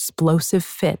into an explosive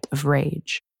fit of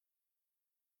rage.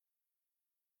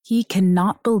 He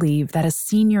cannot believe that a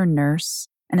senior nurse,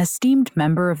 an esteemed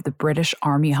member of the British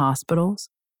Army hospitals,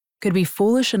 could be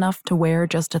foolish enough to wear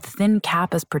just a thin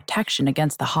cap as protection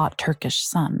against the hot Turkish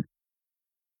sun.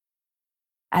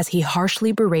 As he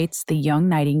harshly berates the young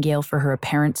Nightingale for her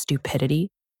apparent stupidity,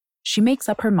 she makes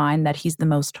up her mind that he's the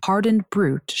most hardened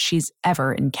brute she's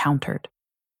ever encountered.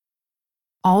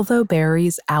 Although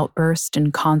Barry's outburst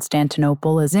in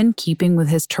Constantinople is in keeping with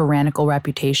his tyrannical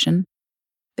reputation,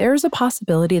 there's a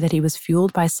possibility that he was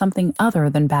fueled by something other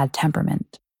than bad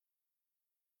temperament.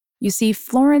 You see,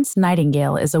 Florence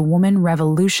Nightingale is a woman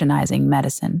revolutionizing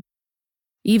medicine.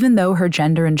 Even though her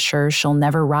gender ensures she'll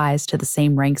never rise to the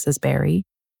same ranks as Barry,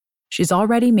 she's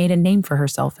already made a name for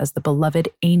herself as the beloved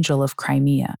Angel of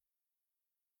Crimea.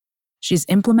 She's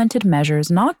implemented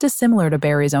measures not dissimilar to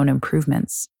Barry's own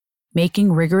improvements,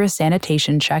 making rigorous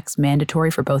sanitation checks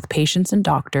mandatory for both patients and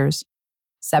doctors,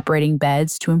 separating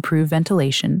beds to improve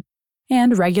ventilation,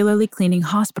 and regularly cleaning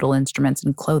hospital instruments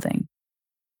and clothing.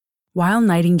 While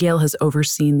Nightingale has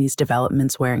overseen these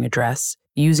developments wearing a dress,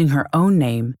 using her own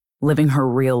name, living her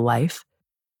real life,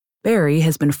 Barry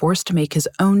has been forced to make his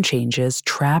own changes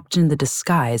trapped in the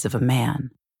disguise of a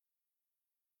man.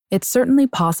 It's certainly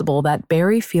possible that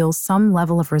Barry feels some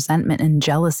level of resentment and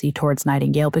jealousy towards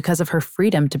Nightingale because of her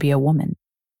freedom to be a woman.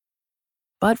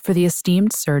 But for the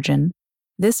esteemed surgeon,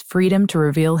 this freedom to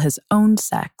reveal his own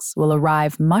sex will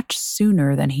arrive much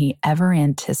sooner than he ever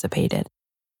anticipated.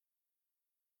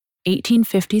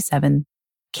 1857,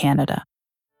 Canada.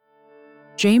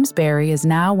 James Barry is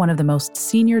now one of the most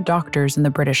senior doctors in the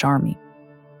British Army.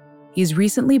 He's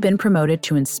recently been promoted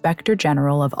to Inspector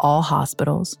General of all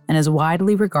hospitals and is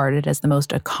widely regarded as the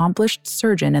most accomplished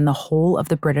surgeon in the whole of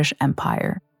the British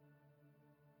Empire.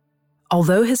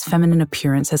 Although his feminine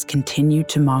appearance has continued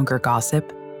to monger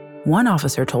gossip, one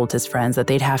officer told his friends that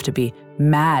they'd have to be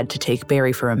mad to take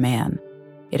Barry for a man.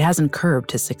 It hasn't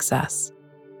curbed his success.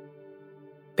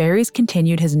 Barry's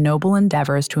continued his noble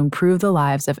endeavors to improve the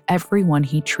lives of everyone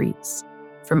he treats,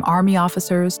 from army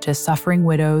officers to suffering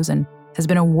widows, and has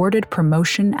been awarded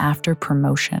promotion after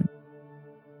promotion.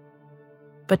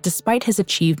 But despite his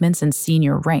achievements and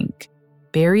senior rank,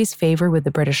 Barry's favor with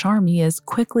the British Army is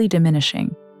quickly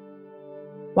diminishing.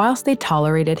 Whilst they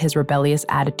tolerated his rebellious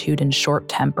attitude and short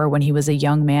temper when he was a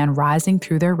young man rising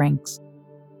through their ranks,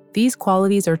 these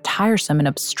qualities are tiresome and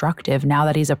obstructive now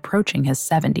that he's approaching his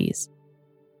 70s.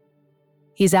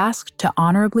 He's asked to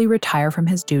honorably retire from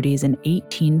his duties in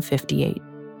 1858,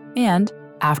 and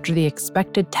after the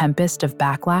expected tempest of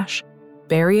backlash,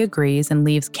 Barry agrees and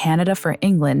leaves Canada for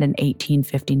England in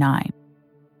 1859.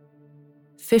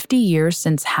 50 years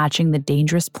since hatching the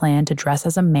dangerous plan to dress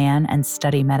as a man and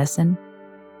study medicine,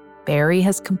 Barry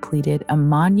has completed a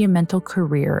monumental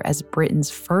career as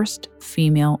Britain's first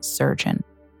female surgeon,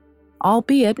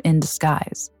 albeit in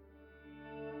disguise.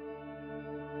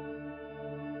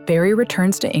 Barry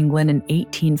returns to England in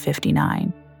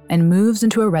 1859 and moves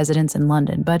into a residence in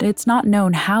London, but it's not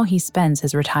known how he spends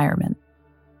his retirement.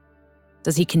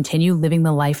 Does he continue living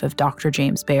the life of Dr.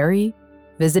 James Barry,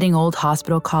 visiting old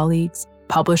hospital colleagues,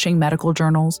 publishing medical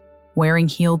journals, wearing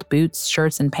heeled boots,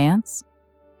 shirts, and pants?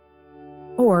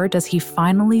 Or does he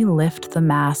finally lift the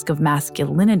mask of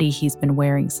masculinity he's been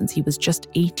wearing since he was just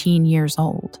 18 years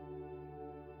old?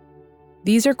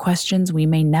 These are questions we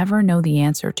may never know the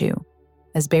answer to,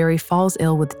 as Barry falls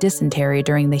ill with dysentery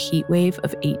during the heat wave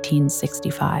of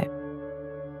 1865.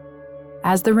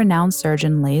 As the renowned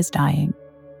surgeon lays dying,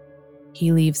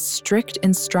 he leaves strict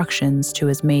instructions to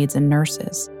his maids and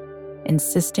nurses,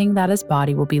 insisting that his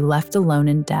body will be left alone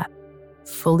in death,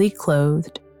 fully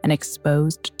clothed and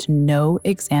exposed to no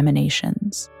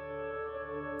examinations.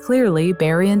 Clearly,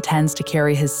 Barry intends to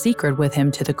carry his secret with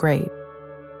him to the grave.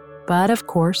 But of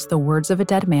course, the words of a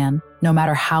dead man, no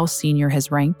matter how senior his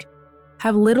rank,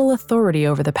 have little authority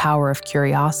over the power of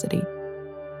curiosity.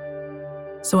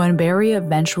 So when Barry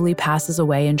eventually passes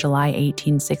away in July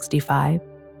 1865,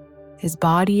 his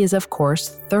body is of course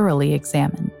thoroughly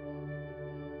examined.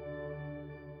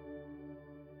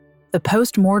 The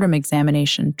post-mortem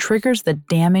examination triggers the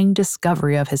damning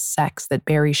discovery of his sex that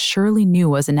Barry surely knew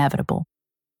was inevitable,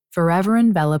 forever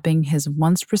enveloping his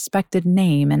once respected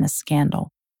name in a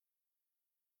scandal.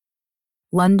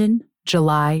 London,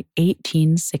 July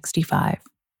 1865.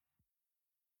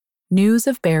 News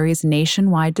of Barry's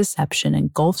nationwide deception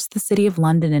engulfs the city of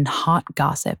London in hot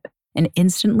gossip and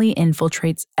instantly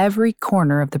infiltrates every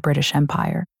corner of the British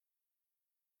Empire.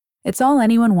 It's all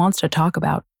anyone wants to talk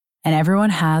about, and everyone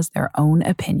has their own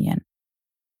opinion.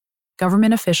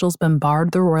 Government officials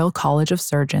bombard the Royal College of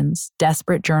Surgeons,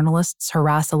 desperate journalists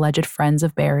harass alleged friends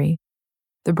of Barry.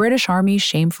 The British Army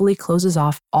shamefully closes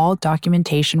off all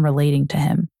documentation relating to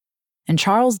him, and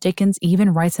Charles Dickens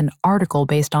even writes an article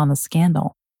based on the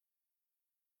scandal.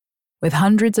 With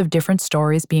hundreds of different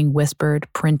stories being whispered,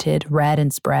 printed, read,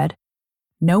 and spread,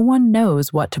 no one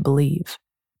knows what to believe.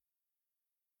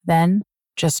 Then,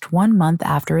 just 1 month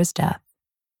after his death,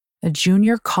 a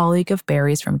junior colleague of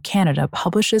Barry's from Canada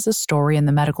publishes a story in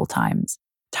the Medical Times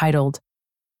titled,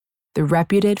 "The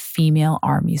Reputed Female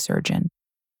Army Surgeon."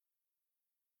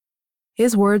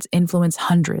 His words influence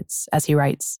hundreds as he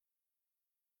writes,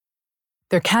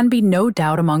 "There can be no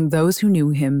doubt among those who knew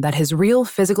him that his real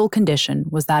physical condition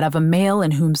was that of a male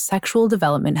in whom sexual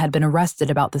development had been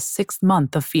arrested about the 6th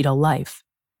month of fetal life.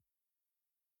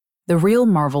 The real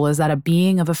marvel is that a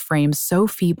being of a frame so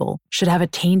feeble should have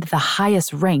attained the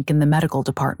highest rank in the medical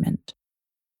department.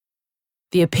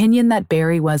 The opinion that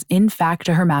Barry was in fact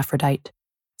a hermaphrodite,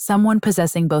 someone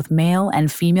possessing both male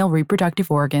and female reproductive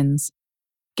organs,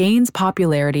 gains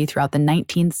popularity throughout the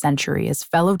 19th century as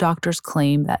fellow doctors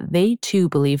claim that they too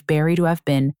believe Barry to have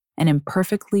been an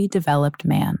imperfectly developed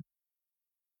man.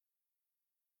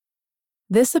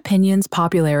 This opinion's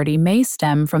popularity may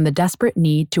stem from the desperate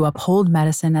need to uphold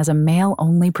medicine as a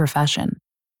male-only profession.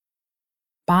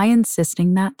 By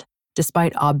insisting that,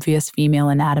 despite obvious female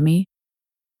anatomy,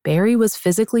 Barry was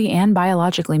physically and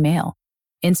biologically male,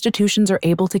 institutions are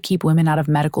able to keep women out of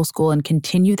medical school and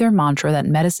continue their mantra that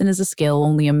medicine is a skill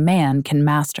only a man can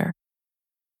master.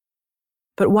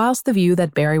 But whilst the view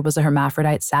that Barry was a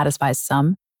hermaphrodite satisfies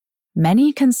some,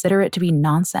 many consider it to be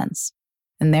nonsense.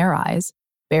 In their eyes,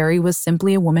 Barry was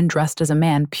simply a woman dressed as a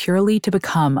man purely to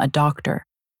become a doctor.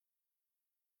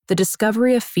 The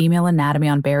discovery of female anatomy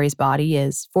on Barry's body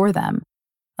is, for them,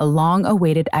 a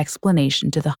long-awaited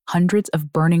explanation to the hundreds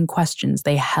of burning questions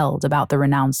they held about the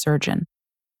renowned surgeon.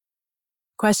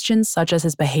 Questions such as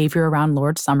his behavior around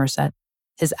Lord Somerset,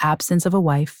 his absence of a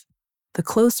wife, the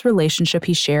close relationship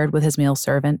he shared with his male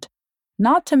servant,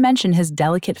 not to mention his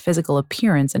delicate physical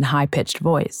appearance and high-pitched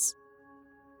voice.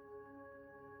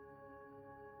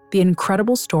 The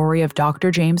incredible story of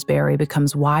Dr. James Barry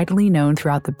becomes widely known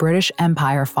throughout the British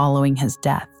Empire following his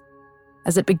death,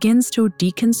 as it begins to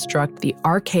deconstruct the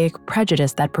archaic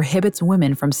prejudice that prohibits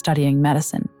women from studying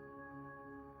medicine.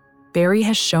 Barry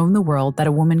has shown the world that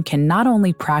a woman can not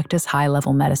only practice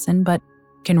high-level medicine, but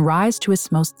can rise to its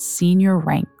most senior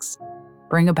ranks,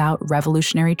 bring about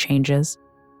revolutionary changes,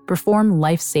 perform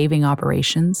life-saving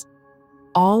operations,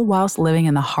 all whilst living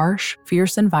in the harsh,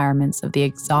 fierce environments of the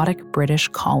exotic British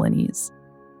colonies.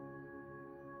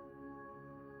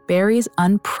 Barry's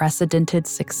unprecedented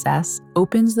success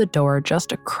opens the door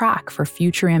just a crack for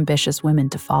future ambitious women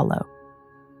to follow.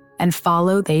 And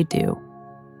follow they do.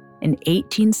 In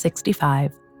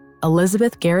 1865,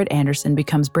 Elizabeth Garrett Anderson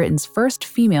becomes Britain's first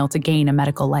female to gain a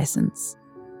medical license.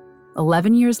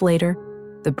 11 years later,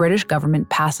 the British government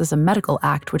passes a medical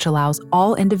act which allows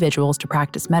all individuals to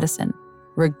practice medicine,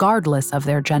 regardless of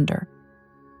their gender.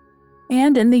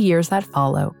 And in the years that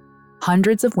follow,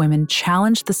 hundreds of women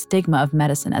challenge the stigma of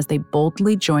medicine as they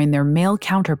boldly join their male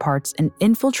counterparts and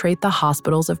infiltrate the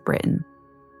hospitals of Britain.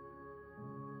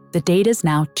 The date is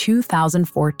now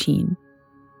 2014,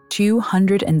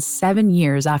 207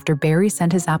 years after Barry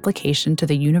sent his application to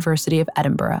the University of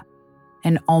Edinburgh,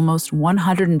 and almost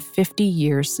 150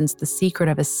 years since the secret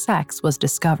of his sex was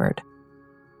discovered.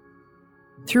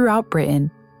 Throughout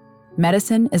Britain,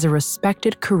 medicine is a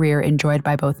respected career enjoyed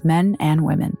by both men and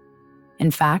women.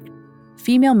 In fact,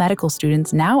 female medical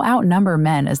students now outnumber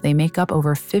men as they make up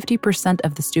over 50%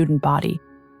 of the student body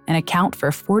and account for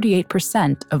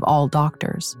 48% of all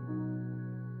doctors.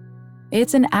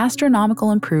 It's an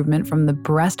astronomical improvement from the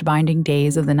breast-binding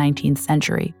days of the 19th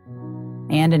century.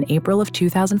 And in April of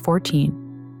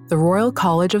 2014, the Royal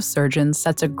College of Surgeons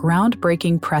sets a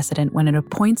groundbreaking precedent when it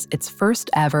appoints its first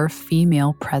ever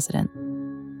female president.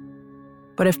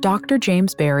 But if Dr.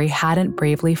 James Barry hadn't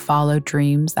bravely followed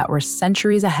dreams that were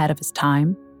centuries ahead of his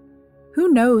time, who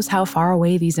knows how far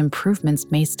away these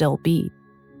improvements may still be?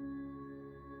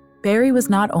 Barry was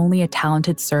not only a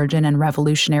talented surgeon and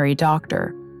revolutionary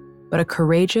doctor, but a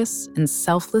courageous and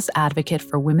selfless advocate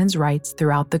for women's rights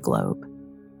throughout the globe.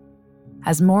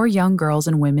 As more young girls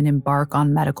and women embark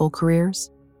on medical careers,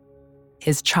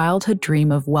 his childhood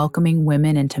dream of welcoming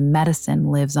women into medicine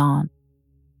lives on.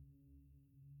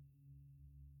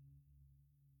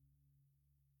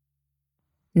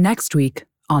 Next week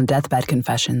on Deathbed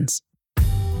Confessions,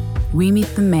 we meet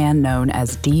the man known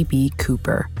as D.B.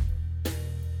 Cooper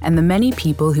and the many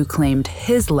people who claimed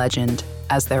his legend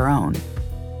as their own.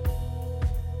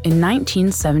 In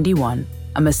 1971,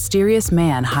 a mysterious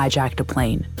man hijacked a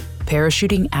plane,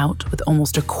 parachuting out with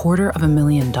almost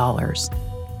 $250,000.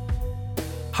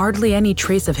 Hardly any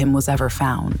trace of him was ever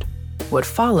found. What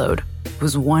followed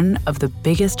was one of the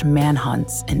biggest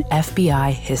manhunts in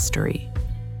FBI history.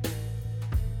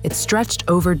 It stretched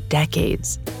over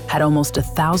decades, had almost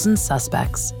 1,000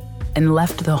 suspects, and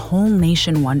left the whole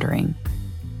nation wondering,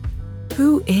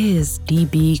 who is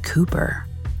D.B. Cooper?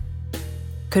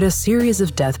 Could a series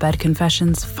of deathbed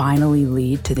confessions finally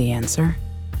lead to the answer?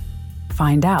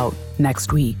 Find out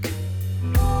next week.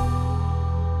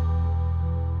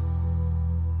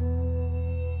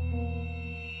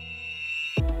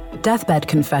 Deathbed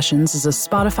Confessions is a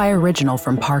Spotify original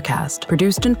from Parcast,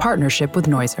 produced in partnership with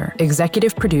Noiser.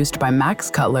 Executive produced by Max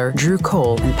Cutler, Drew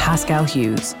Cole, and Pascal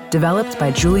Hughes. Developed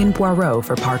by Julian Boireau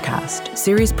for Parcast.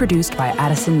 Series produced by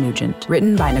Addison Nugent.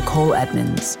 Written by Nicole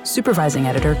Edmonds. Supervising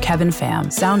editor Kevin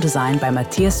Pham. Sound design by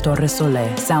Matias Torres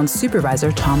Soler. Sound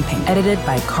supervisor Tom Pink. Edited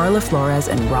by Carla Flores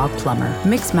and Rob Plummer.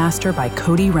 Mix master by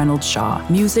Cody Reynolds Shaw.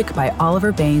 Music by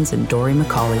Oliver Baines and Dory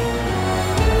McCauley.